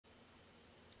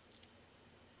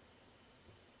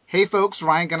Hey folks,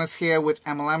 Ryan Gunness here with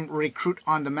MLM Recruit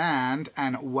On Demand,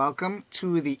 and welcome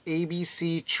to the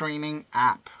ABC Training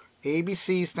app.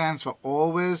 ABC stands for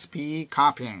Always Be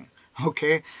Copying.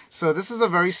 Okay, so this is a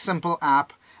very simple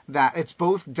app that it's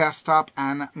both desktop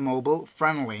and mobile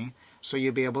friendly. So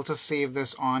you'll be able to save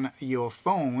this on your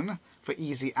phone for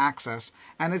easy access,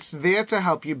 and it's there to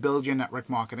help you build your network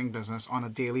marketing business on a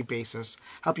daily basis,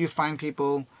 help you find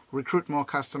people, recruit more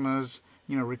customers,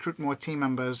 recruit more team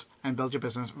members, and build your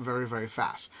business very, very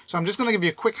fast. So I'm just going to give you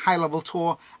a quick high-level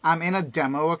tour. I'm in a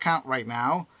demo account right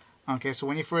now. Okay, so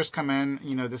when you first come in,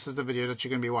 this is the video that you're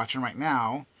going to be watching right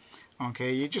now.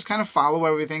 Okay, you just kind of follow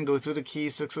everything, go through the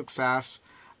keys to success,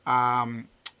 and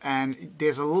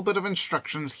there's a little bit of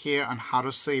instructions here on how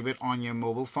to save it on your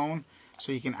mobile phone,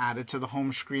 so you can add it to the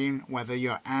home screen, whether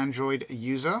you're an Android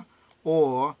user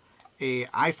or an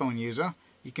iPhone user.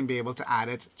 You can be able to add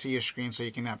it to your screen so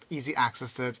you can have easy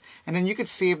access to it. And then you could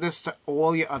save this to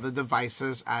all your other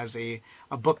devices as a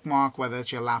bookmark, whether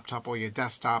it's your laptop or your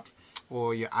desktop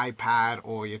or your iPad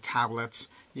or your tablets.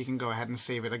 You can go ahead and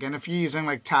save it. Again, if you're using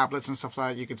like tablets and stuff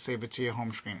like that, you could save it to your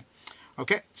home screen.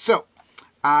 Okay, so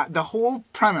the whole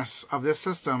premise of this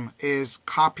system is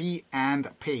copy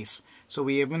and paste. So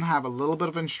we even have a little bit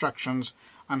of instructions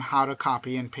on how to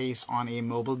copy and paste on a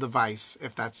mobile device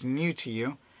if that's new to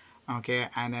you. Okay,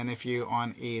 and then if you're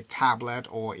on a tablet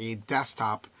or a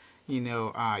desktop,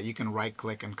 you can right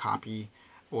click and copy,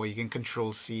 or you can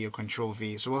Control C or Control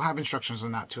V. So we'll have instructions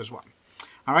on that too as well.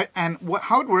 All right, and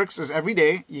how it works is every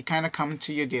day you kind of come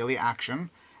to your daily action,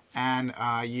 and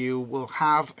you will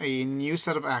have a new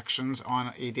set of actions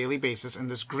on a daily basis in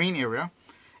this green area,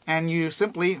 and you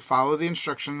simply follow the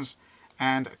instructions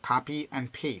and copy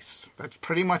and paste. That's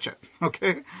pretty much it.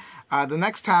 Okay, the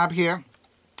next tab here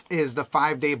is the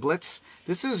 5-day blitz.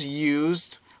 This is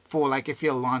used for like if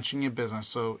you're launching your business.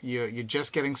 So you're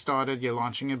just getting started, you're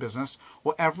launching your business,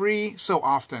 or every so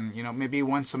often, maybe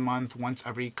once a month, once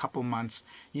every couple months,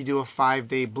 you do a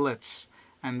 5-day blitz.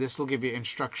 And this will give you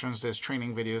instructions. There's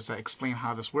training videos that explain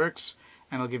how this works,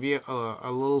 and it'll give you a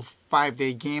little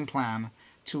 5-day game plan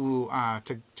to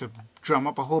drum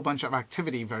up a whole bunch of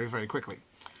activity very, very quickly.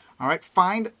 All right,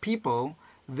 find people.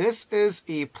 This is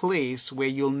a place where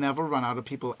you'll never run out of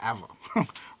people ever.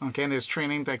 Okay, and there's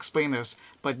training to explain this,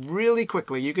 but really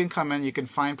quickly you can come in, you can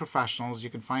find professionals, you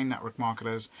can find network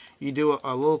marketers. You do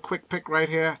a little quick pick right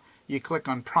here, you click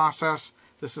on process,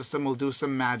 the system will do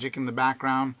some magic in the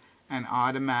background and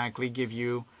automatically give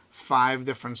you 5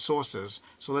 different sources.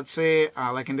 So let's say,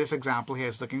 like in this example here,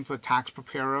 it's looking for a tax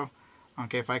preparer.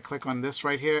 Okay, if I click on this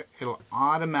right here, it'll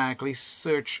automatically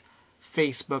search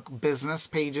Facebook business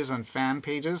pages and fan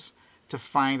pages to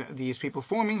find these people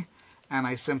for me, and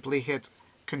I simply hit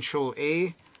Control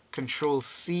A, Control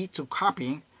C to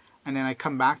copy, and then I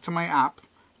come back to my app,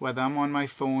 whether I'm on my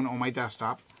phone or my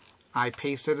desktop. I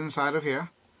paste it inside of here,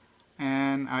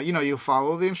 and you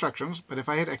follow the instructions. But if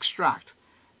I hit extract,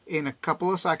 in a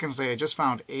couple of seconds there, I just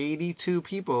found 82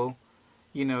 people,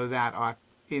 that are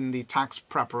in the tax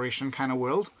preparation kind of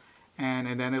world.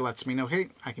 And then it lets me know, hey,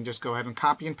 I can just go ahead and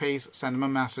copy and paste, send them a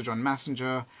message on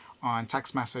Messenger, on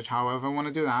text message, however I want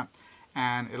to do that.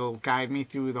 And it'll guide me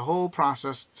through the whole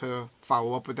process to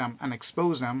follow up with them and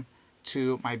expose them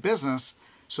to my business.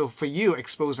 So for you,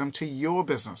 expose them to your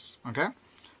business, okay?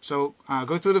 So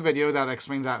go through the video that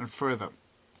explains that and further.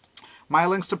 My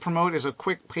links to promote is a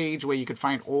quick page where you can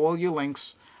find all your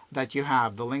links that you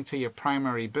have. The link to your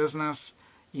primary business,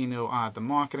 the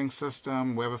marketing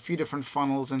system. We have a few different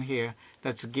funnels in here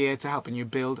that's geared to helping you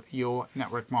build your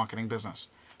network marketing business.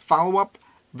 Follow up,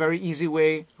 very easy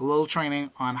way, a little training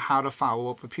on how to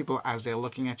follow up with people as they're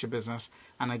looking at your business.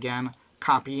 And again,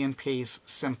 copy and paste,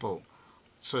 simple.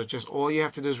 So just all you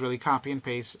have to do is really copy and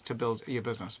paste to build your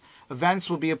business. Events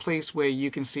will be a place where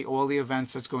you can see all the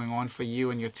events that's going on for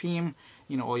you and your team,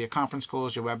 all your conference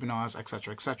calls, your webinars,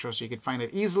 etc., etc. So you can find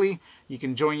it easily. You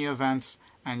can join your events,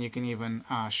 and you can even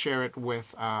share it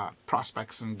with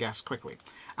prospects and guests quickly.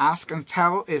 Ask and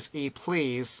Tell is a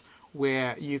place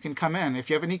where you can come in. If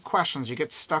you have any questions, you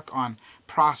get stuck on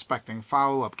prospecting,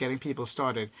 follow-up, getting people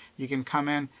started, you can come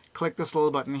in, click this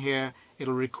little button here.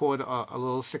 It'll record a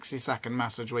little 60-second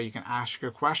message where you can ask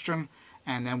your question,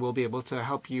 and then we'll be able to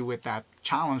help you with that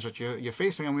challenge that you're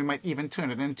facing, and we might even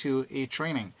turn it into a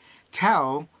training.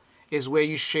 Tell is where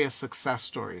you share success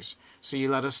stories. So you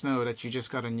let us know that you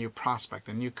just got a new prospect,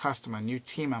 a new customer, a new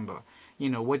team member,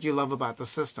 what you love about the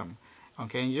system.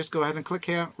 Okay, and you just go ahead and click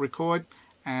here, record,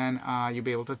 and you'll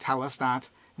be able to tell us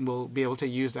that, and we'll be able to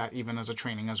use that even as a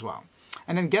training as well.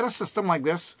 And then get a system like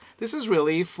this. This is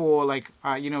really for like,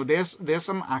 there's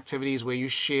some activities where you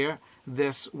share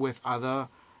this with other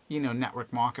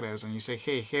network marketers, and you say,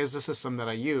 hey, here's the system that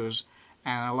I use.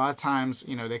 And a lot of times,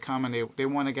 they come and they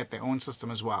want to get their own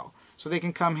system as well. So they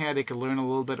can come here, they can learn a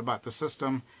little bit about the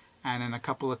system, and in a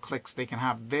couple of clicks, they can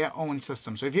have their own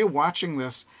system. So if you're watching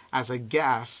this as a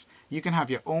guest, you can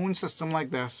have your own system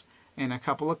like this in a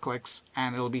couple of clicks,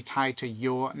 and it'll be tied to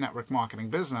your network marketing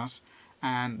business.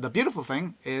 And the beautiful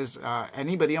thing is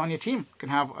anybody on your team can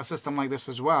have a system like this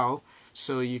as well,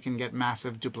 so you can get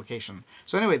massive duplication.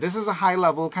 So anyway, this is a high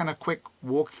level kind of quick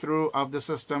walkthrough of the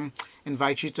system.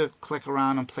 Invite you to click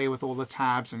around and play with all the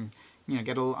tabs and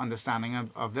get a little understanding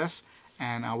of this.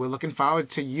 And we're looking forward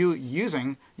to you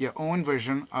using your own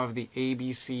version of the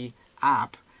ABC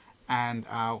app. And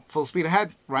full speed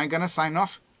ahead. Ryan Gunness signing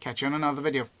off. Catch you on another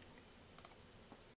video.